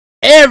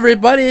Hey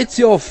everybody, it's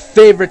your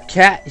favorite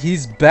cat.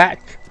 He's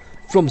back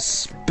from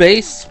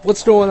space.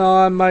 What's going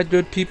on, my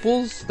good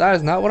peoples? That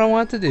is not what I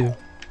wanted to do.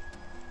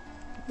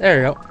 There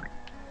you go.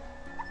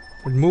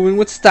 We're moving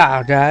with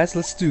style, guys.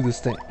 Let's do this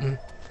thing.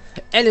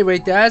 Anyway,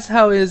 guys,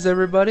 how is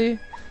everybody?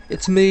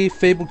 It's me,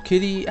 Fabled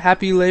Kitty.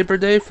 Happy Labor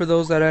Day for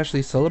those that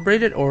actually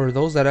celebrate it, or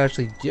those that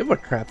actually give a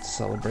crap to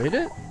celebrate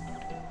it.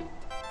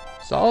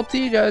 It's all up to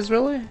you guys,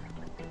 really.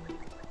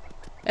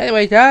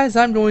 Anyway, guys,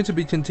 I'm going to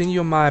be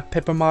continuing my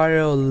Paper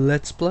Mario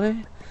Let's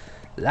Play.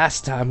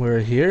 Last time we were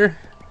here,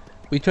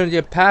 we couldn't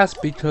get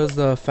past because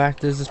the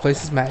fact is this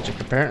place is magic,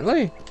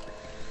 apparently.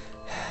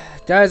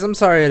 Guys, I'm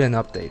sorry I didn't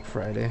update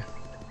Friday.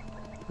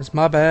 It's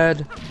my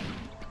bad.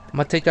 I'm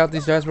gonna take out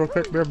these guys real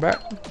quick. We're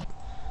back.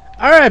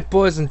 Alright,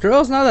 boys and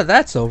girls, now that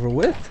that's over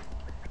with,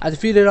 I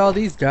defeated all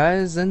these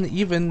guys, and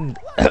even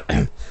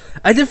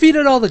I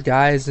defeated all the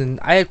guys, and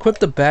I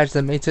equipped a badge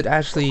that makes it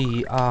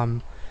actually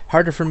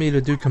harder for me to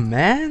do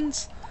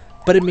commands,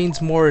 but it means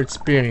more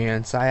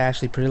experience. I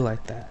actually pretty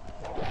like that.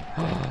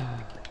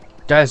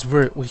 Guys,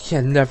 we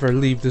can never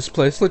leave this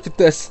place. Look at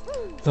this.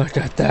 Look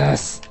at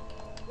this.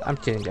 I'm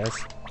kidding, guys.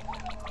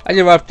 I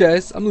give up,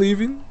 guys. I'm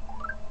leaving.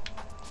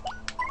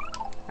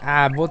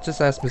 We'll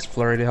just ask Miss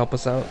Flurry to help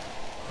us out.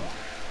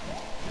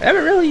 I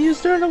haven't really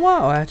used her in a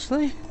while,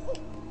 actually.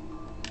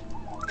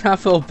 I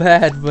feel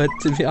bad, but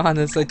to be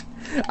honest,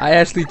 I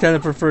actually kind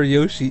of prefer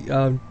Yoshi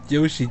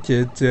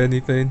Kid to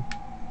anything.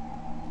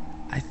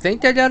 I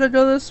think I gotta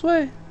go this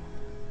way.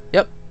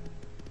 Yep.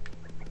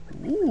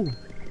 Ooh.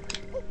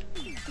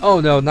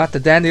 Oh no, not the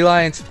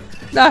dandelions.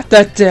 Not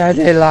the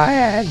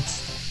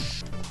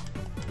dandelions.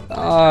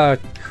 Oh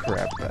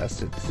crap,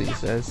 bastards, he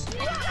says.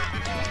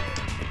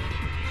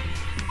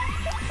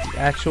 The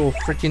actual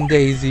freaking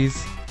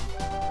daisies.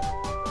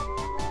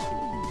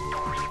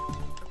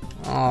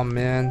 Oh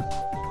man.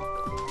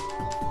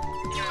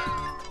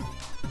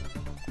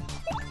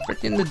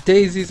 Freaking the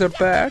daisies are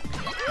back.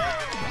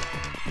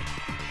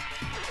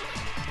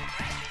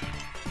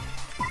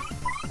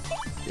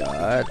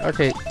 God.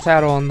 Okay,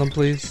 tattle on them,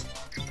 please.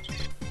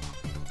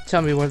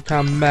 Tell me what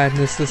kind of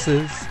madness this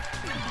is.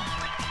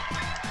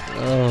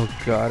 Oh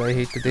god, I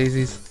hate the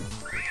daisies.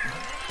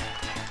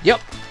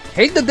 Yep,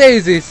 hate the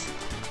daisies.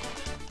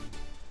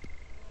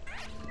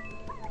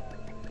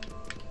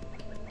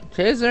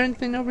 Okay, is there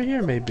anything over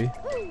here maybe?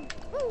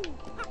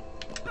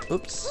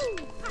 Oops.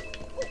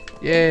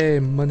 Yay,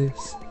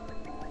 monies.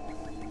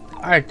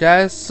 Alright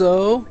guys,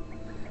 so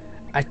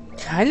I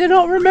kinda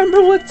don't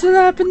remember what's gonna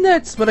happen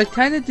next, but I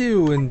kinda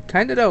do and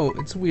kinda don't.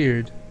 It's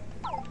weird.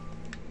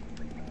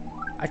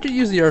 I could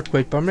use the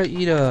earthquake, but I'm gonna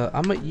eat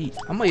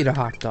a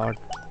hot dog.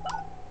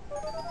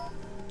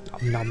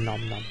 Nom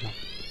nom nom nom.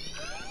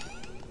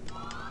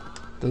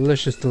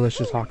 Delicious,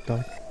 delicious hot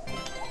dog.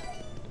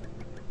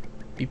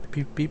 Beep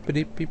beep beep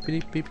beep beep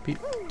beep beep beep.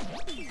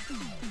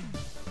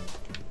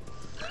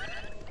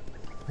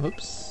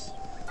 Oops.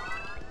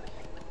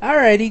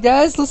 Alrighty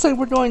guys, looks like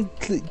we're going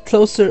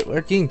closer,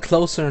 we're getting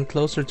closer and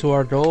closer to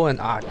our goal, and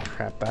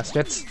crap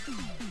baskets.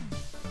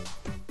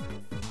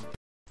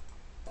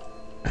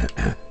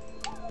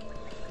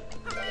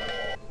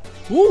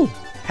 Ooh,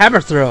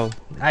 hammer throw,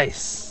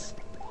 nice.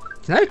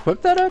 Can I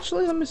equip that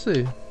actually? Let me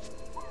see.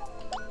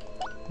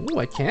 Ooh,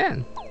 I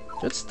can.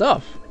 Good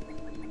stuff.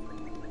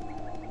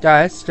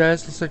 Guys,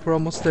 looks like we're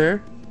almost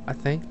there, I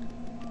think. Do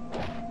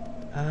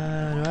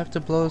I have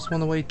to blow this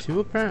one away too,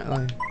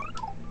 apparently?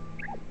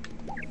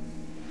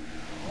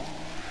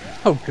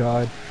 Oh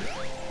god.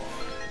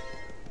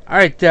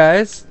 Alright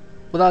guys,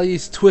 with all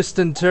these twists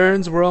and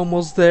turns, we're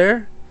almost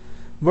there.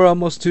 We're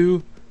almost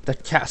to the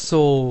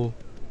castle.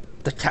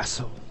 The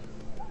castle.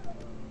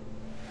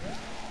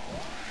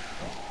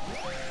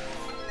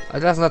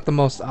 That's not the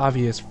most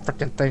obvious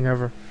freaking thing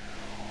ever.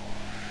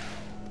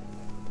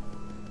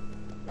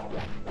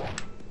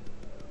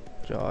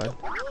 God.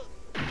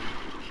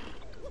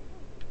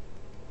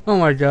 Oh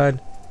my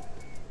god.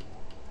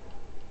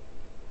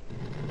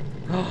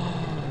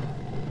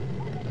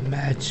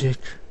 Magic.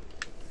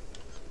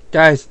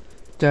 Guys,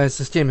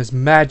 this game is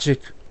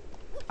magic.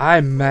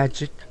 I'm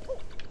magic.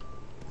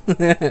 I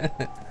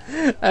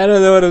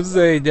don't know what I'm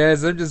saying,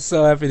 guys. I'm just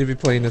so happy to be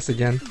playing this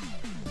again.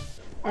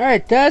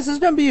 Alright, guys, this is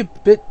gonna be a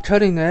bit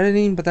cutting the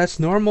editing, but that's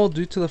normal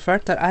due to the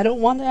fact that I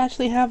don't want to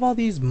actually have all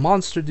these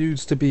monster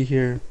dudes to be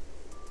here.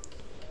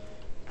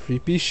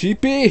 Creepy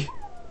sheepy.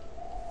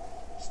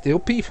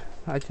 Steeple.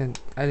 I didn't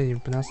even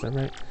pronounce that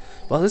right.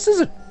 Well, this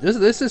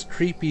is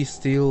creepy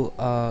Steeple,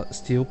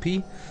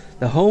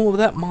 the home of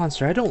that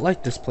monster. I don't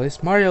like this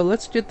place. Mario,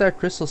 let's get that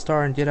crystal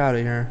star and get out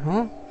of here,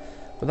 huh?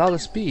 With all the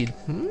speed.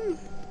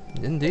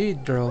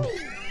 Indeed, girl.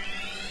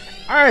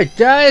 Alright,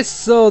 guys,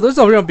 so there's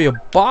gonna be a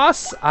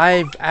boss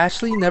I've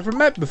actually never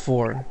met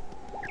before.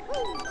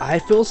 I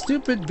feel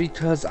stupid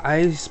because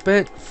I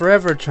spent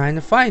forever trying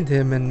to find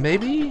him, and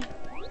maybe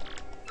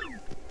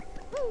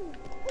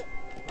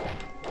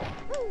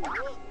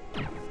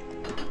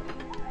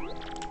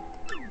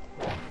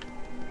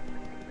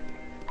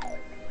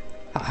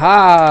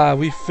haha,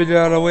 we figured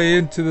out a way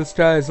into this,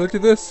 guys. Look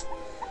at this.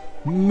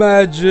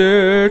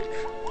 Magic.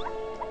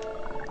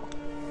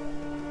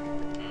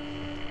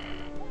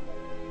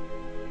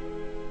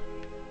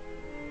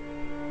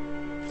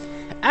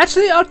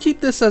 Actually, I'll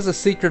keep this as a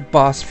secret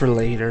boss for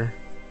later.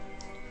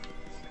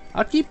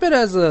 I'll keep it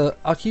as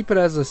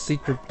a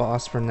secret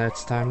boss for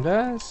next time,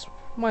 guys.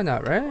 Why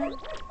not, right?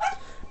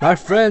 My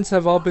friends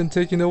have all been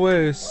taken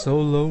away. So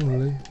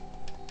lonely.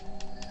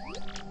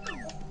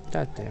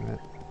 God damn it.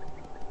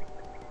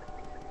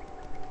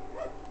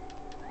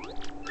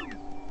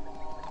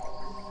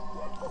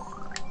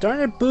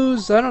 Darn it,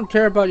 Booze. I don't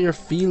care about your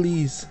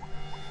feelies.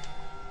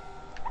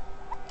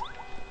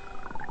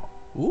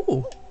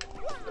 Ooh.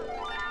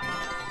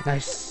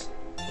 Nice.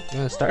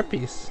 And a star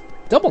piece.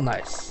 Double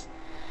nice.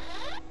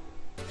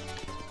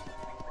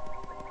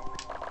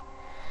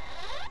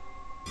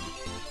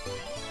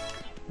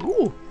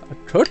 Ooh, a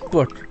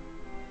cookbook.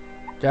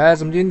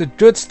 Guys, I'm getting the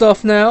good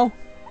stuff now.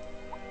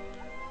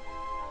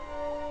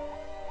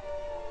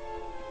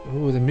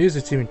 Ooh, the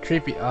music's even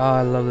creepy. Oh,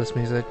 I love this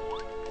music.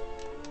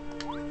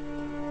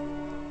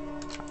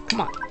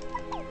 Come on.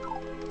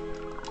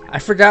 I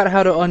forgot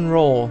how to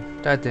unroll.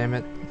 God damn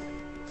it.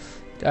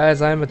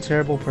 Guys, I am a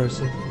terrible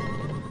person.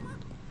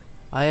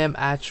 I am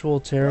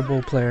actual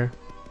terrible player.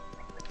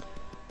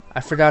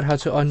 I forgot how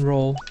to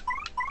unroll.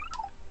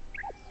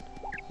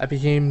 I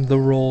became the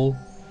roll.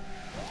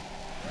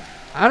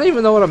 I don't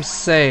even know what I'm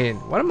saying.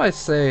 What am I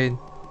saying?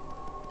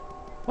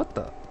 What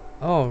the?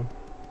 Oh.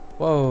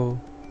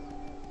 Whoa.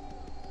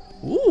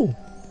 Ooh.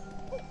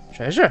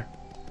 Treasure.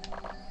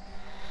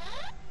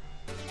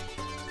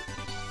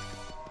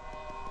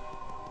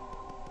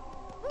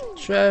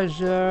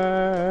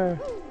 Treasure.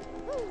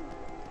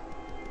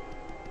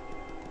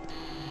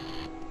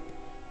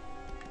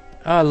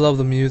 I love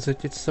the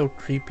music. It's so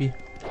creepy.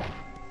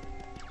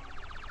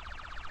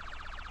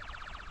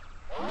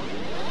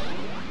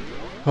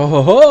 Ho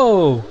ho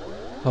ho!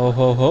 Ho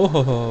ho ho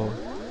ho ho!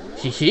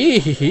 Hee hee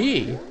hee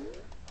hee!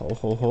 Ho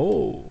ho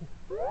ho!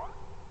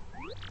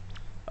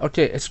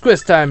 Okay, it's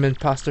quiz time,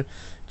 imposter.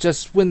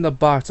 Just win the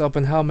box.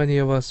 Open how many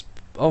of us?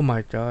 Oh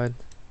my god.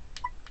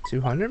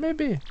 200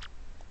 maybe?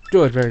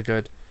 Good, very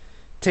good.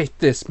 Take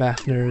this,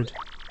 math nerd.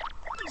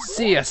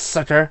 See ya,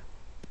 sucker!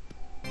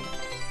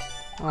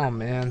 Oh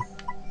man.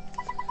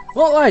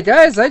 Well, alright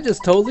guys, I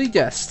just totally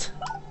guessed.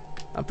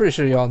 I'm pretty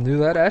sure y'all knew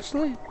that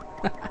actually.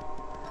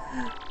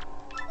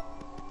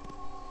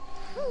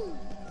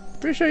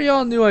 Pretty sure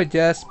y'all knew I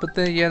guessed, but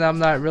then again, I'm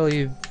not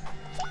really...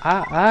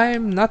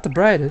 I'm not the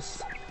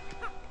brightest.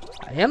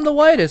 I am the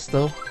whitest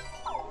though.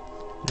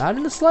 Not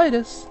in the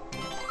slightest.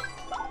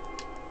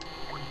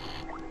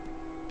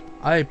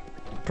 I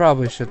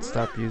probably should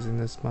stop using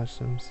this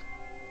mushrooms.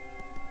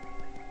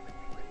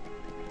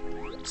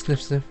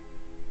 Sniff sniff.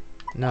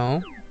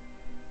 No.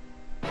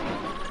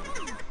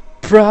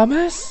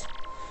 Promise?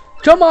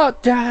 Come on,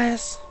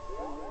 guys!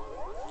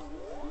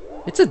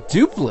 It's a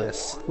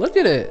duplicate. Look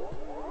at it.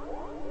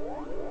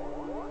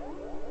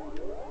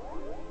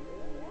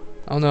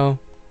 Oh no.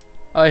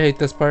 I hate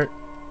this part.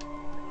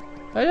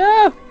 I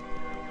know!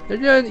 They're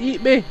gonna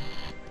eat me!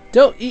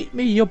 Don't eat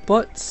me, you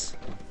butts!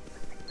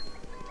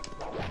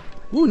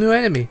 Ooh, new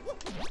enemy.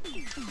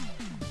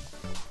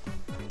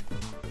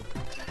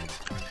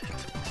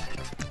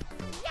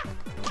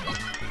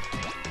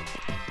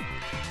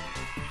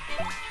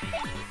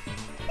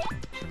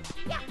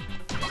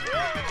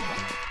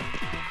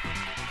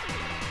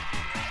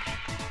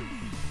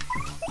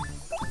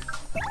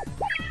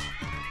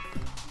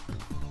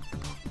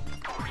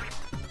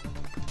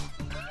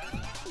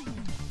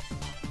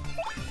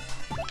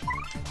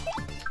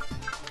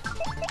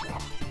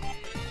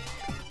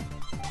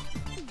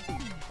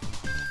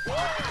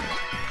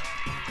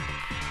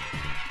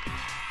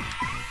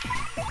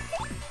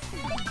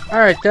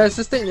 Alright guys,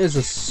 this thing is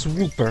a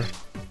swooper.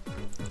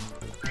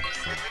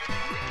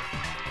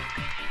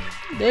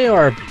 They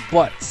are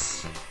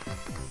butts.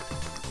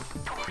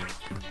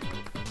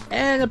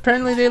 And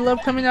apparently they love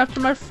coming after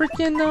my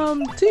freaking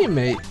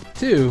teammate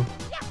too.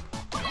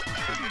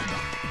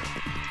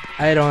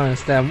 I don't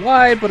understand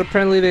why, but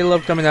apparently they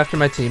love coming after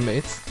my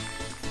teammates.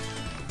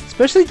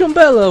 Especially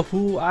Gumbella,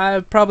 who I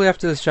probably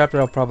after this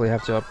chapter I'll probably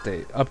have to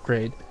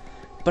upgrade.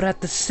 But at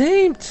the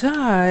same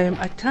time,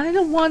 I kind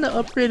of want to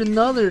upgrade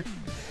another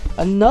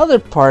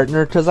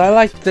partner because I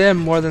like them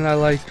more than I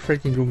like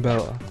freaking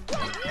Gumbella.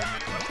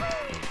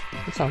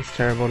 That sounds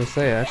terrible to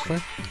say,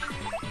 actually.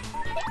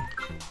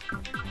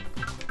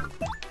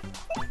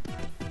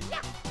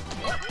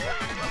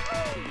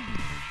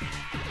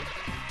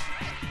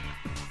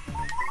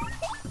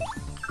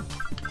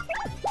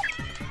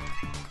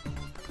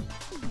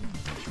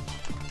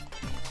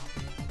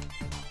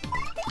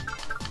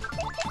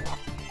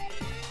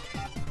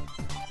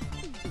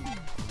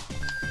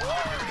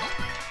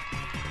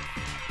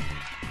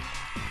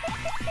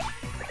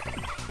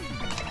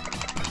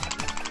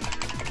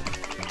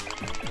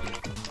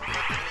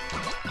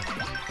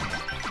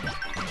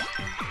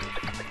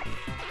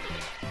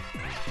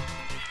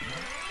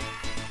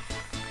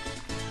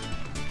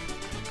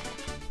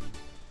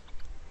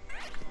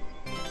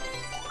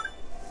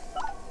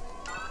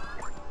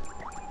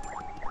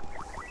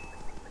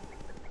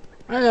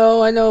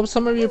 I know,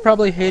 some of you are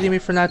probably hating me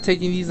for not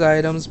taking these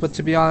items, but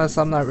to be honest,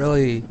 I'm not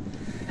really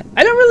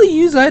I don't really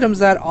use items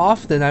that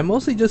often. I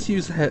mostly just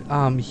use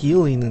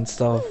healing and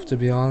stuff, to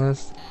be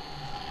honest.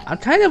 I'm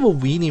kind of a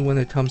weenie when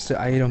it comes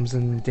to items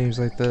in games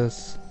like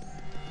this.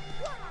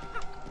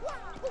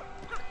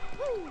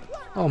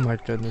 Oh my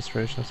goodness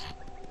gracious.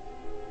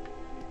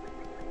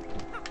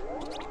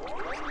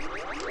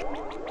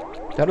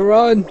 Gotta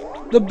run!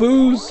 The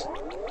booze!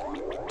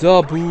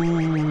 The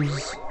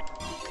booze!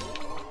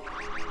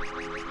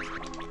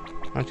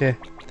 Okay,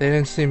 they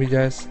didn't see me,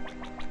 guys.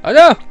 Oh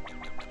no!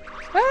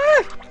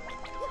 Ah!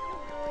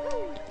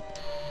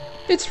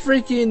 It's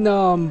freaking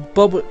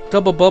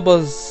Double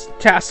Bubba's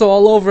castle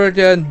all over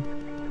again.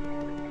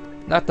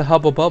 Not the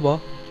Hubba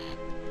Bubba.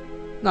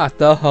 Not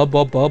the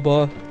Hubba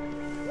Bubba.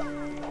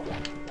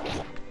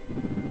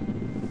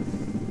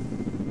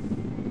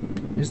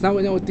 Just now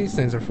we know what these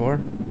things are for.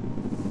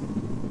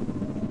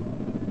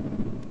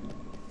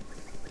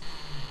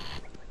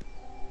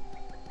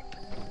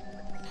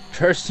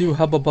 Curse you,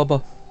 Hubba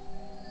Bubba.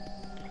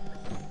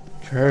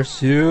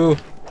 Curse you.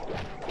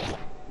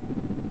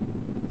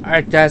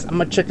 Alright guys, I'm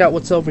gonna check out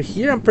what's over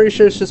here. I'm pretty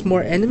sure it's just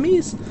more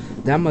enemies.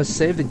 Then I'm gonna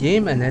save the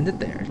game and end it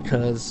there.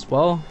 Cause,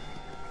 well,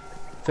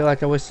 I feel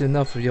like I wasted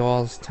enough of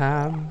y'all's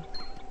time.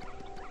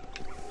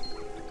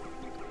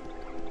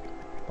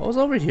 What was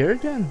over here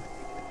again?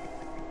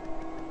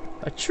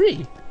 A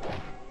tree.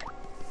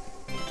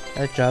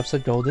 That drops a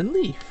golden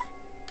leaf.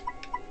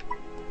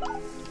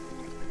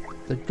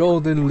 The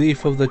golden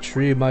leaf of the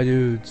tree, my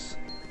dudes.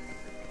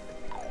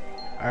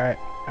 Alright,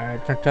 gonna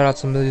cut out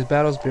some of these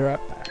battles, be right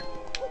back.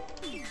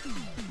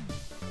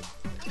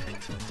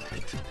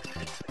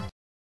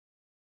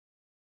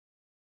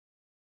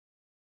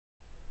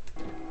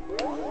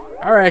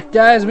 Alright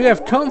guys, we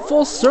have come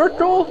full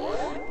circle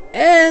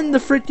and the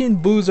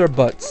freaking booze our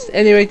butts.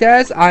 Anyway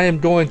guys, I am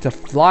going to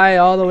fly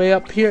all the way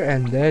up here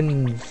and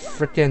then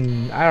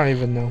freaking, I don't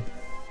even know.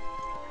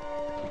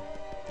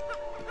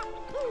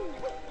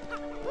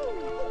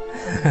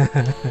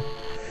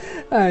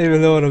 I don't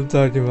even know what I'm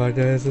talking about,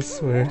 guys, I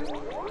swear.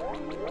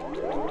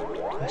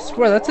 I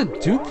swear, that's a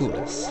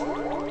duplicate.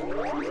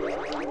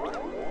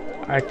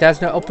 Alright guys,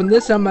 gonna open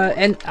this. I'm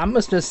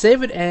just gonna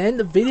save it and end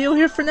the video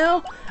here for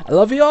now. I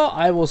love y'all.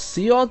 I will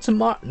see y'all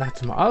tomorrow. Not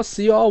tomorrow. I'll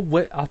see y'all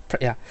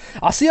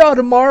I'll see y'all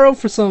tomorrow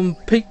for some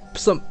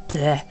Pokemon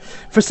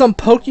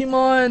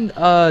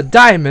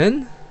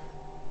Diamond.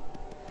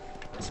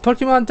 It's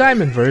Pokemon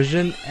Diamond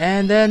version,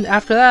 and then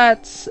after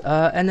that,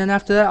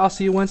 I'll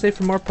see you Wednesday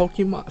for more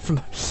Pokemon for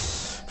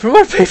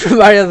more Paper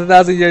Mario: The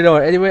 1000-Year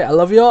Door. Anyway, I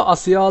love y'all. I'll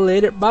see y'all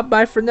later. Bye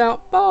bye for now.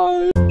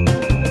 Bye.